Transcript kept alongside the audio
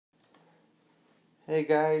Hey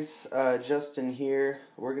guys, Justin here.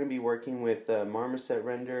 We're going to be working with Marmoset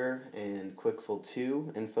Render and Quixel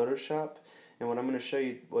 2 in Photoshop. And what I'm going to show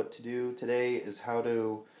you what to do today is how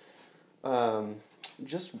to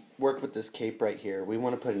just work with this cape right here. We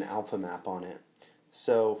want to put an alpha map on it.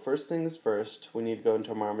 So first things first, we need to go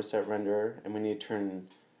into Marmoset Render and we need to turn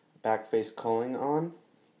backface culling on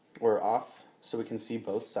or off so we can see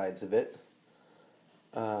both sides of it.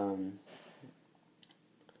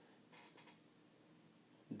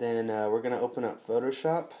 Then we're going to open up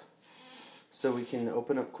Photoshop so we can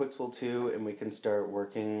open up Quixel 2 and we can start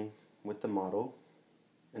working with the model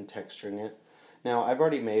and texturing it. Now I've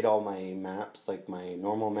already made all my maps, like my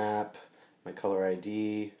normal map, my color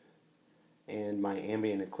ID, and my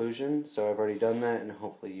ambient occlusion, so I've already done that and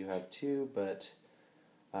hopefully you have too, but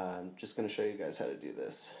I'm just going to show you guys how to do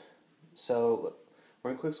this. So we're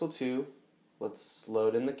in Quixel 2, let's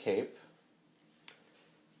load in the cape.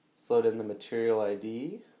 Let's load in the material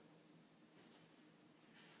ID,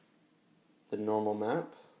 the normal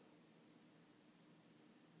map.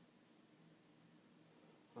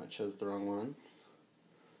 I chose the wrong one.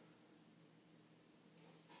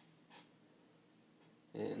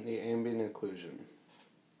 And the ambient occlusion.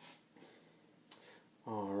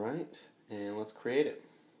 Alright, and let's create it.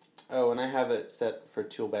 Oh, and I have it set for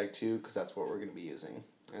Toolbag 2 because that's what we're going to be using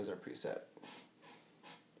as our preset.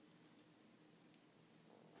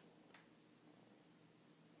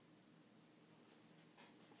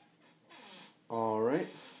 Alright,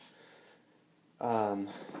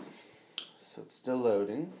 so it's still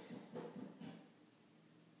loading.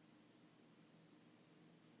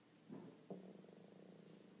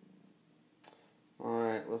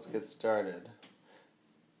 Alright, let's get started.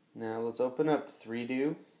 Now let's open up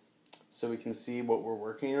 3Do so we can see what we're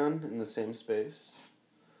working on in the same space.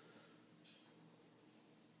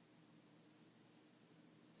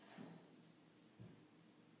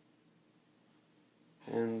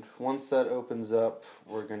 And once that opens up,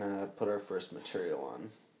 we're going to put our first material on.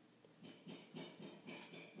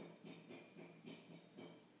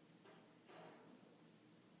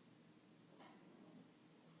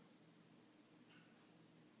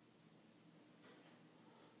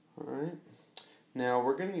 Alright, now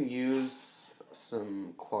we're going to use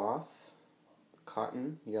some cloth,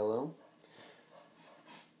 cotton, yellow,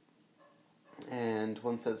 and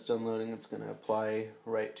once that's done loading, it's going to apply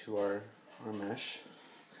right to our mesh.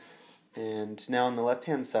 And now on the left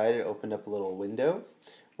hand side it opened up a little window.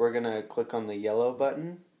 We're going to click on the yellow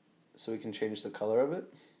button so we can change the color of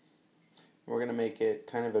it. We're going to make it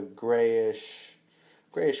kind of a grayish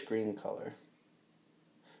green color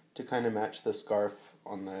to kind of match the scarf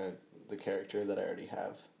on the character that I already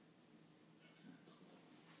have.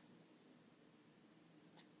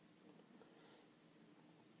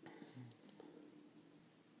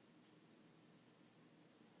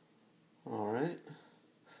 Alright,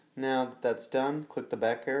 now that that's done, click the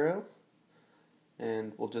back arrow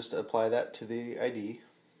and we'll just apply that to the ID.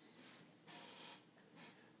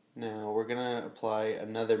 Now we're going to apply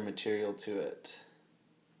another material to it.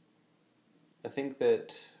 I think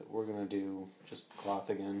that we're going to do just cloth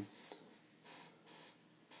again.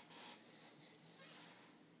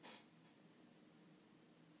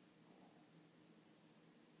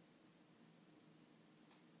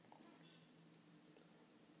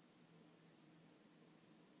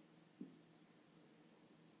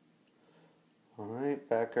 Alright,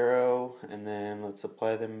 back arrow, and then let's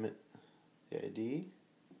apply the ID.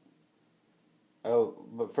 Oh,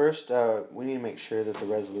 but first we need to make sure that the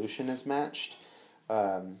resolution is matched.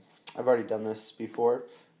 I've already done this before.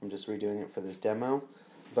 I'm just redoing it for this demo.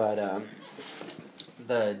 But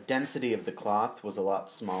the density of the cloth was a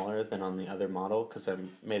lot smaller than on the other model because I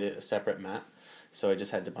made it a separate map. So I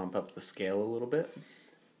just had to bump up the scale a little bit.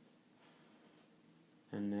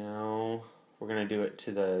 And now we're going to do it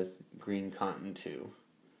to the green cotton too.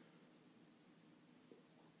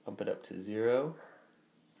 Bump it up to 0.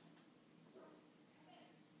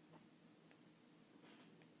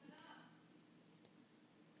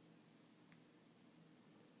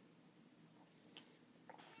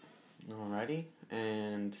 Alrighty,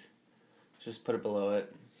 and just put it below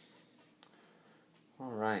it.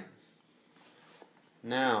 Alright.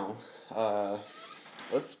 Now,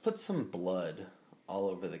 let's put some blood all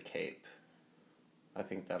over the cape. I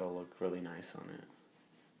think that'll look really nice on it.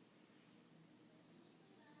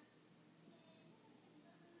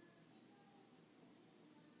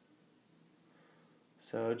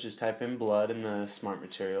 So just type in blood in the Smart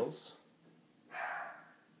Materials.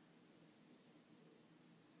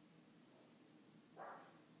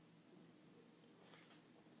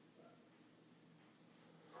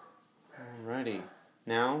 Alrighty.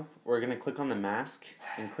 Now now we're going to click on the mask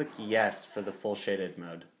and click yes for the full shaded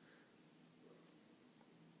mode.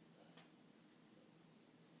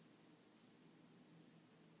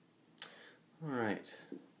 Alright,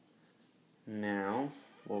 now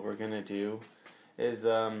what we're going to do is,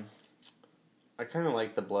 I kind of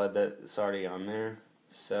like the blood that's already on there,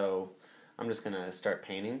 so I'm just going to start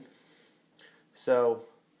painting. So,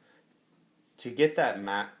 to get that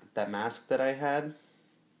mask that I had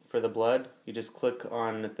for the blood, you just click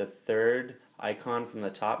on the third icon from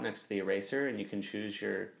the top next to the eraser, and you can choose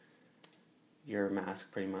your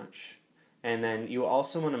mask pretty much. And then you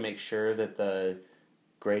also want to make sure that the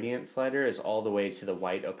gradient slider is all the way to the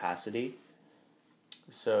white opacity,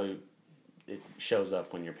 so it shows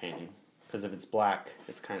up when you're painting. Because if it's black,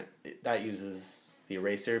 it's that uses the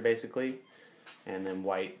eraser basically, and then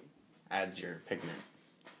white adds your pigment.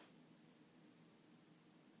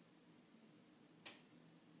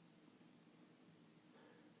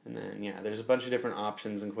 And then yeah, there's a bunch of different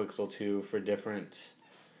options in Quixel 2 for different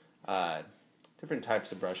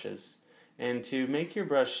types of brushes. And to make your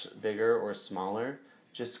brush bigger or smaller,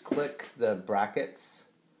 just click the brackets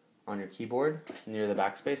on your keyboard near the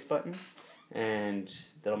backspace button, and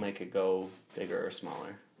that'll make it go bigger or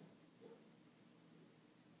smaller.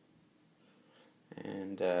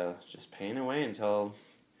 And just paint away until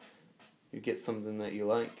you get something that you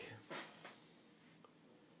like.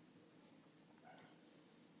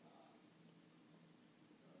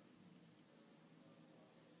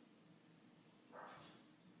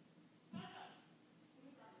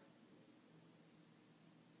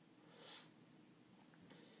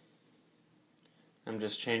 I'm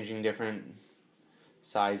just changing different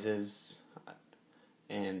sizes,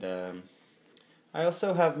 and I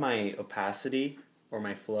also have my opacity or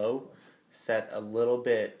my flow set a little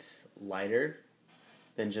bit lighter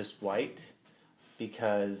than just white,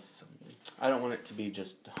 because I don't want it to be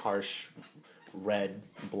just harsh red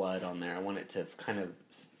blood on there. I want it to kind of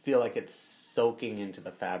feel like it's soaking into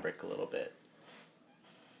the fabric a little bit.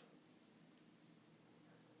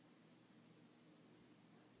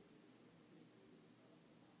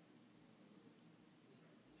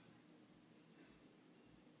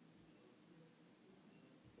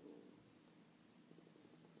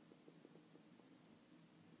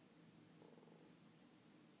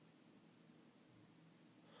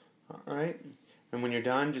 Alright, and when you're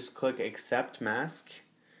done, just click Accept Mask,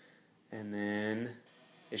 and then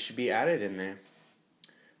it should be added in there.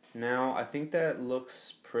 Now, I think that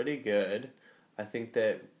looks pretty good. I think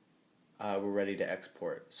that we're ready to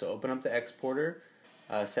export. So open up the exporter,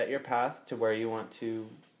 set your path to where you want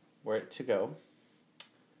it to go.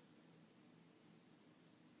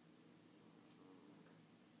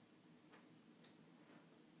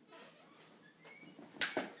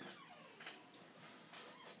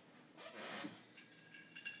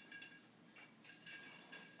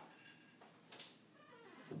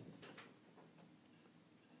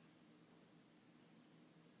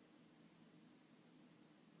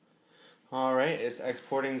 Alright, it's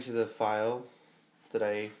exporting to the file that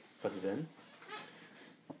I put it in.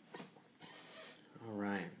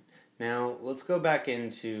 Alright, now let's go back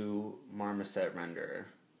into Marmoset Renderer.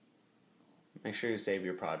 Make sure you save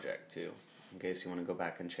your project too, in case you want to go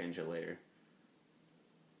back and change it later.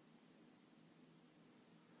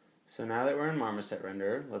 So now that we're in Marmoset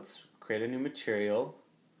Renderer, let's create a new material,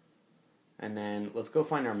 and then let's go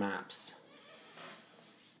find our maps.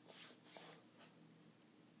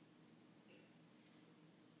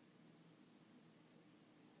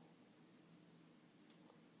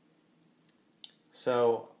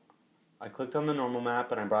 So I clicked on the normal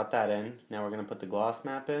map and I brought that in. Now we're going to put the gloss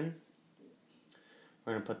map in.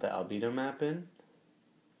 We're going to put the albedo map in,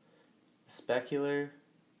 the specular,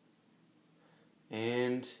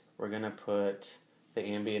 and we're going to put the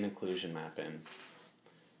ambient occlusion map in.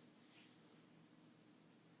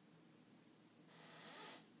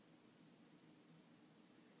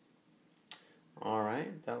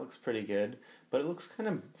 Alright, that looks pretty good, but it looks kind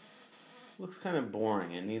of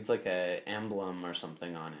boring. It needs like a emblem or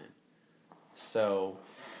something on it. So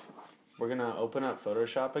we're going to open up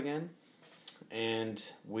Photoshop again, and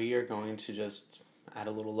we are going to just add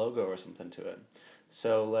a little logo or something to it.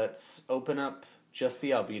 So let's open up just the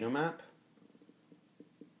albedo map.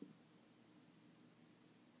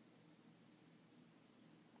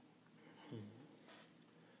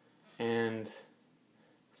 And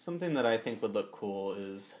something that I think would look cool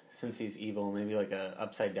is, since he's evil, maybe like a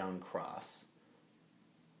upside down cross.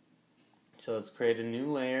 So let's create a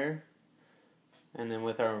new layer, and then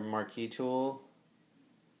with our marquee tool,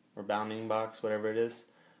 or bounding box, whatever it is,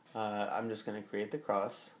 I'm just going to create the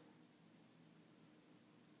cross.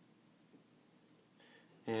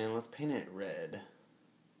 And let's paint it red.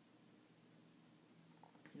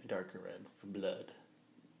 A darker red for blood.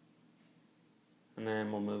 And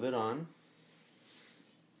then we'll move it on.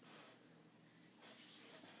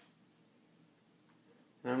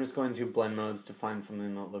 And I'm just going through blend modes to find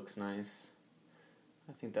something that looks nice.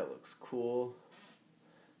 I think that looks cool.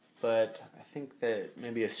 But I think that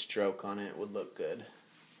maybe a stroke on it would look good.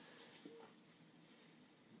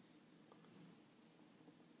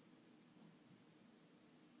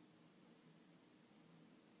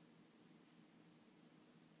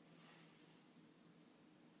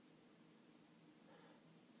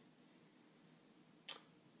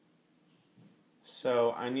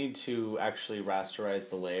 So I need to actually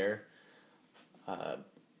rasterize the layer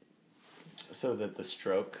so that the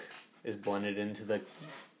stroke is blended into the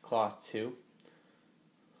cloth too.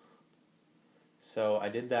 So I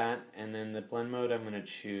did that, and then the blend mode I'm going to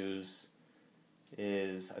choose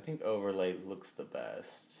is, I think overlay looks the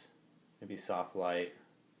best. Maybe soft light.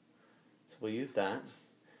 So we'll use that.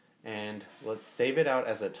 And let's save it out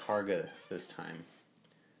as a targa this time.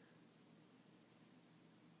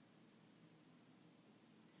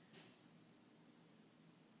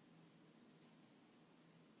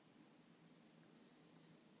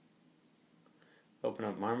 Open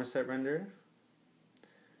up Marmoset Render,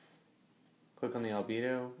 click on the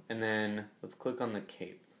albedo, and then let's click on the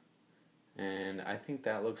cape. And I think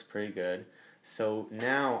that looks pretty good. So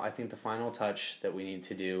now I think the final touch that we need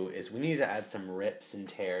to do is we need to add some rips and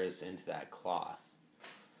tears into that cloth.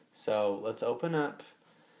 So let's open up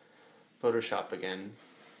Photoshop again,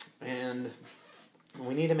 and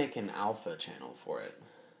we need to make an alpha channel for it.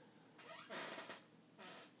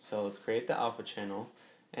 So let's create the alpha channel,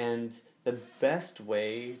 and the best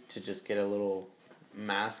way to just get a little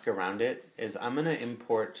mask around it is I'm going to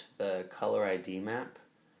import the color ID map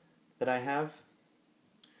that I have,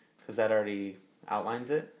 because that already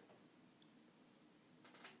outlines it.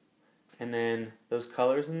 And then those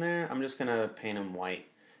colors in there, I'm just going to paint them white,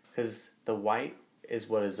 because the white is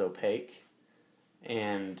what is opaque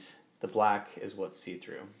and the black is what's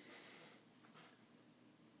see-through.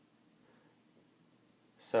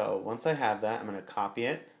 So once I have that, I'm going to copy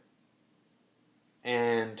it,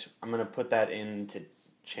 and I'm going to put that into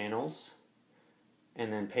channels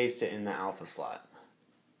and then paste it in the alpha slot.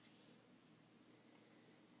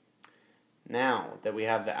 Now that we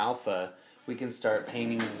have the alpha, we can start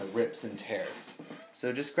painting the rips and tears.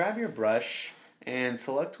 So just grab your brush and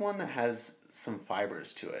select one that has some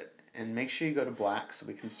fibers to it, and make sure you go to black so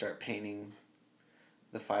we can start painting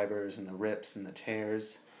the fibers and the rips and the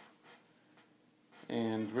tears.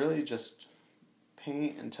 And really just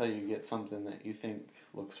paint until you get something that you think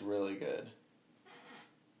looks really good.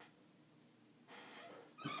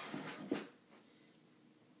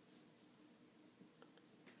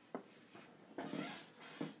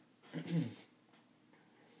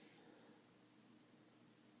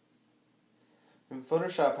 And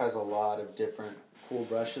Photoshop has a lot of different cool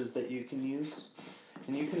brushes that you can use,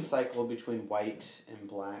 and you can cycle between white and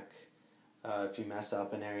black if you mess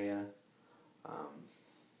up an area.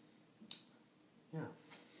 Yeah.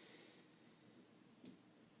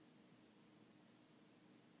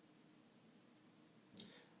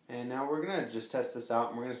 And now we're going to just test this out,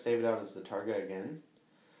 and we're going to save it out as the target again.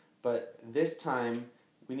 But this time,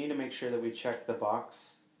 we need to make sure that we check the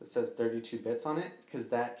box that says 32 bits on it, because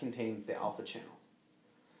that contains the alpha channel.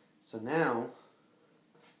 So now,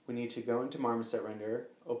 we need to go into Marmoset Render,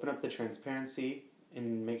 open up the transparency,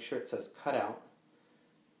 and make sure it says cutout.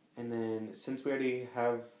 And then, since we already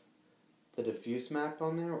have the diffuse map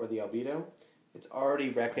on there, or the albedo, it's already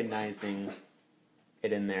recognizing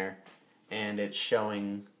it in there, and it's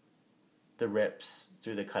showing the rips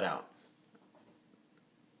through the cutout.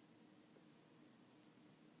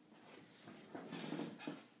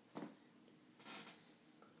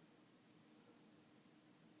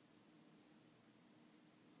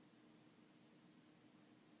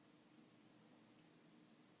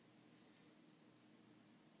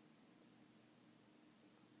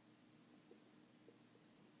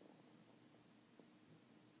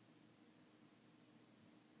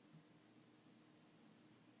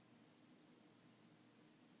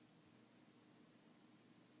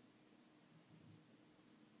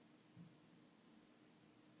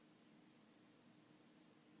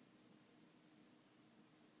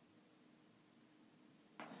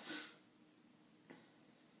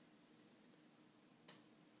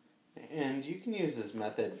 And you can use this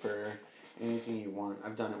method for anything you want.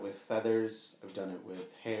 I've done it with feathers, I've done it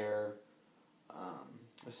with hair.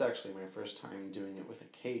 This is actually my first time doing it with a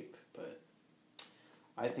cape, but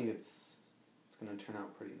I think it's going to turn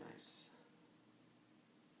out pretty nice.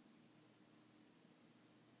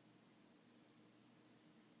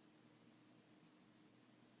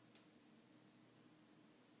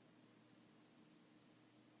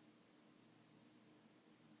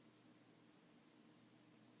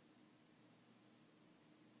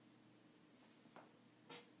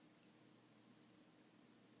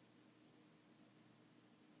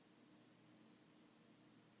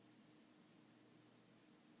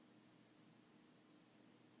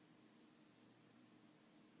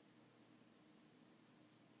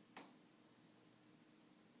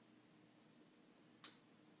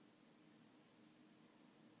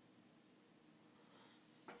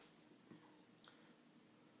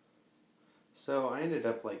 So I ended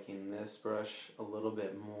up liking this brush a little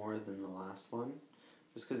bit more than the last one,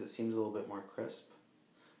 just because it seems a little bit more crisp.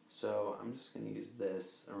 So I'm just going to use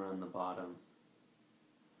this around the bottom.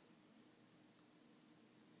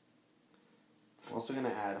 I'm also going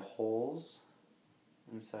to add holes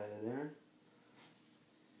inside of there.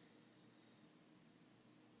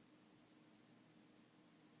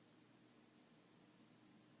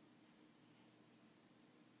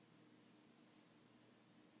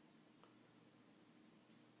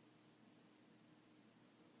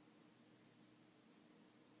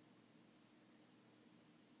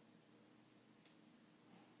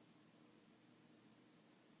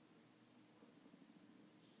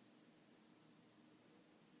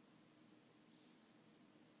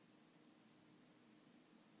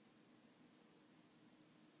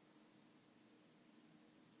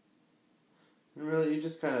 And really, you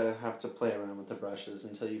just kind of have to play around with the brushes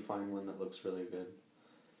until you find one that looks really good.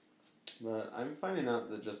 But I'm finding out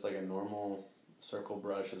that just like a normal circle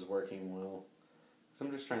brush is working well. So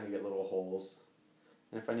I'm just trying to get little holes.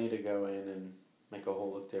 And if I need to go in and make a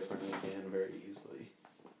hole look different, we can very easily.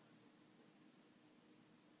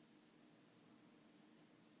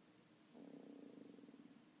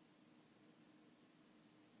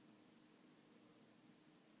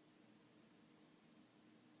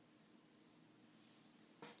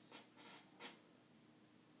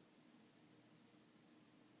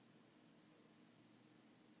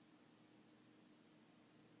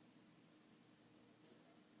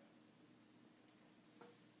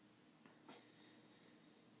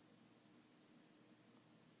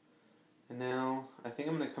 And now I think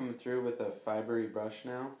I'm going to come through with a fibery brush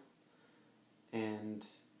now and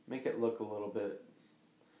make it look a little bit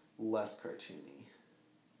less cartoony.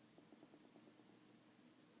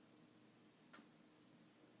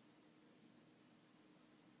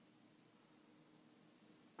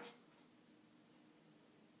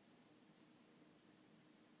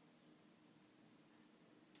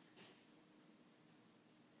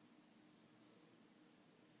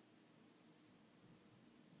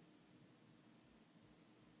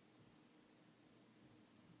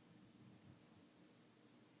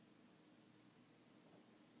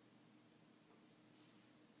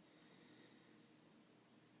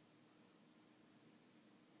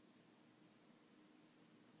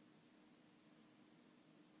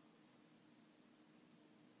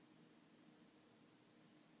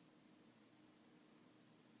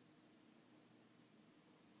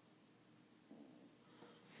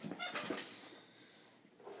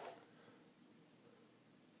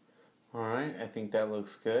 Alright, I think that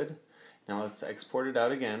looks good. Now let's export it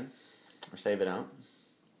out again, or save it out.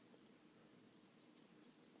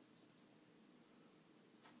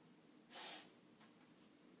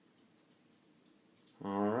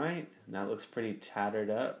 Alright, that looks pretty tattered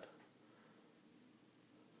up.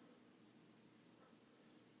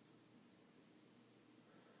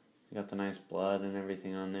 You got the nice blood and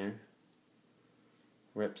everything on there.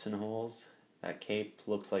 Rips and holes. That cape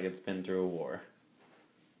looks like it's been through a war.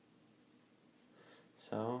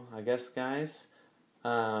 So, I guess guys,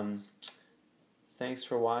 thanks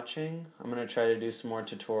for watching. I'm going to try to do some more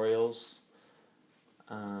tutorials.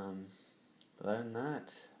 But other than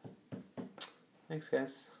that, thanks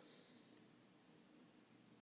guys.